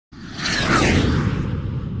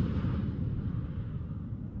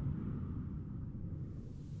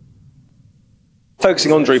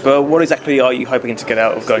Focusing on Drupa, what exactly are you hoping to get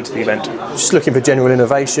out of going to the event? Just looking for general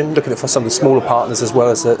innovation, looking for some of the smaller partners as well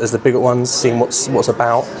as the bigger ones, seeing what's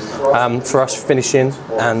about. For us, finishing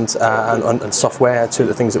and software are two of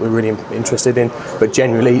the things that we're really interested in. But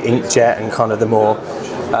generally, inkjet and kind of the more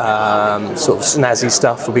sort of snazzy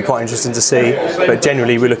stuff will be quite interesting to see. But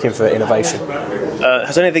generally, we're looking for innovation.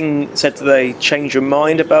 Has anything said today changed your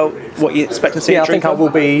mind about what you expect to see? Yeah, at I think I will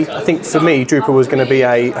be. I think for me, Drupa was going to be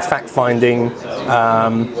a fact-finding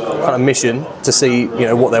kind of mission to see,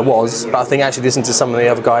 what there was. But I think actually listening to some of the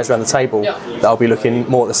other guys around the table, that I'll be looking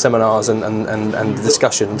more at the seminars and the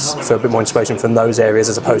discussions for a bit more inspiration from those areas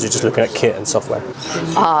as opposed to just looking at kit and software.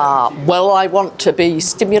 Well, I want to be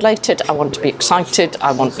stimulated. I want to be excited.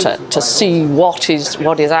 I want to see what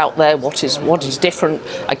is out there, what is different.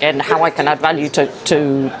 Again, how I can add value to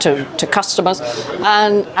customers,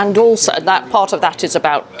 and also that part of that is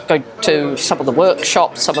about going to some of the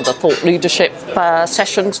workshops, some of the thought leadership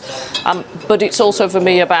sessions, but it's also for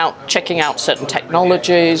me about checking out certain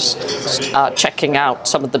technologies, checking out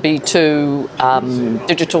some of the B2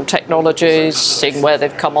 digital technologies, seeing where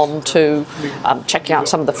they've come on to, checking out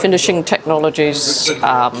some of the finishing technologies.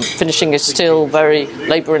 Finishing is still very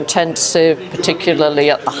labour intensive, particularly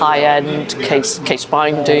at the high end, case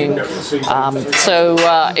binding. So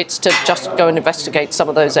it's to just go and investigate some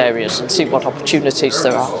of those areas and see what opportunities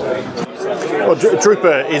there are. Well,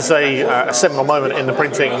 Drupa is a seminal moment in the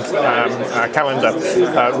printing calendar.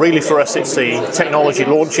 Really for us it's the technology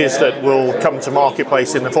launches that will come to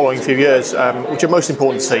marketplace in the following few years, which are most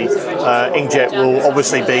important to see. Inkjet will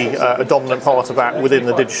obviously be a dominant part of that within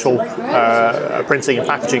the digital printing and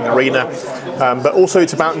packaging arena, but also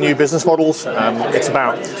it's about new business models. It's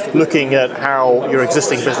about looking at how your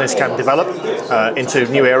existing business can develop into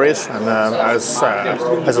new areas, and as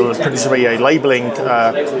principally a labelling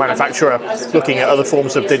manufacturer, looking at other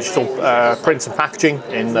forms of digital print and packaging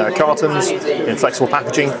in cartons, in flexible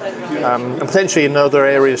packaging, and potentially in other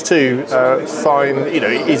areas too.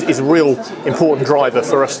 Is a real important driver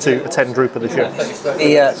for us to attend Drupa this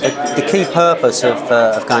year. The key purpose of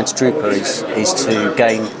going to Drupa is to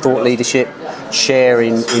gain thought leadership, share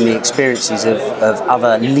in the experiences of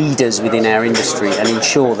other leaders within our industry, and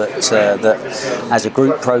ensure that as a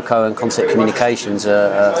group, Proco and Concept Communications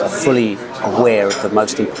are fully aware of the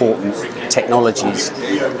most important technologies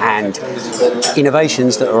and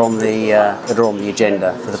innovations that are on the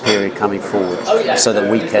agenda for the period coming forward, so that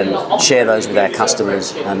we can share those with our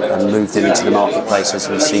customers and move them into the marketplace as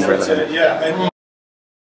we see relevant.